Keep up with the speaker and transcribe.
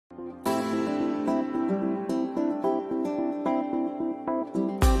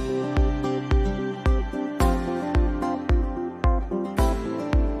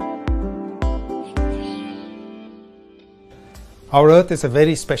Our Earth is a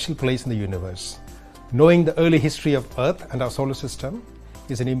very special place in the universe. Knowing the early history of Earth and our solar system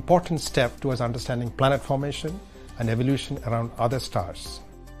is an important step towards understanding planet formation and evolution around other stars.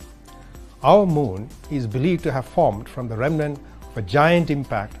 Our Moon is believed to have formed from the remnant of a giant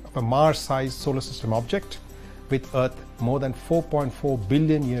impact of a Mars-sized solar system object with Earth more than 4.4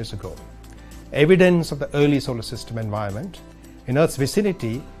 billion years ago. Evidence of the early solar system environment in Earth's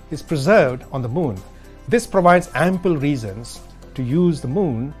vicinity is preserved on the Moon. This provides ample reasons to use the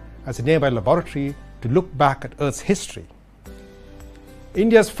Moon as a nearby laboratory to look back at Earth's history.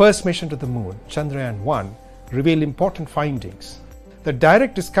 India's first mission to the Moon, Chandrayaan-1, revealed important findings. The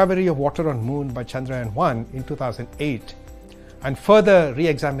direct discovery of water on Moon by Chandrayaan-1 in 2008 and further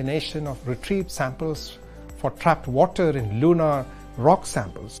re-examination of retrieved samples for trapped water in lunar rock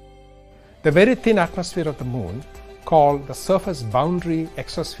samples. The very thin atmosphere of the Moon, called the surface boundary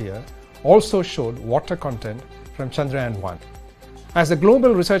exosphere, also showed water content from Chandrayaan-1. As the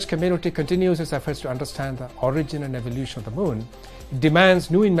global research community continues its efforts to understand the origin and evolution of the Moon, it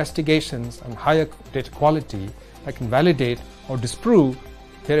demands new investigations and higher data quality that can validate or disprove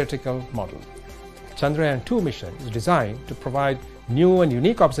theoretical models. Chandrayaan-2 mission is designed to provide new and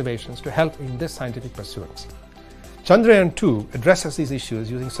unique observations to help in this scientific pursuit. Chandrayaan-2 addresses these issues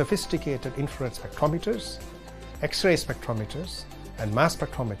using sophisticated infrared spectrometers, X-ray spectrometers, and mass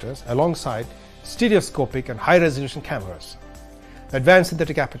spectrometers alongside stereoscopic and high-resolution cameras. The advanced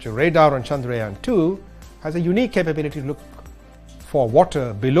synthetic aperture radar on Chandrayaan-2 has a unique capability to look for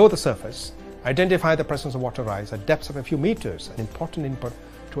water below the surface, identify the presence of water ice at depths of a few meters, an important input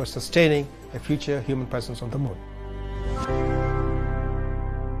towards sustaining a future human presence on the Moon.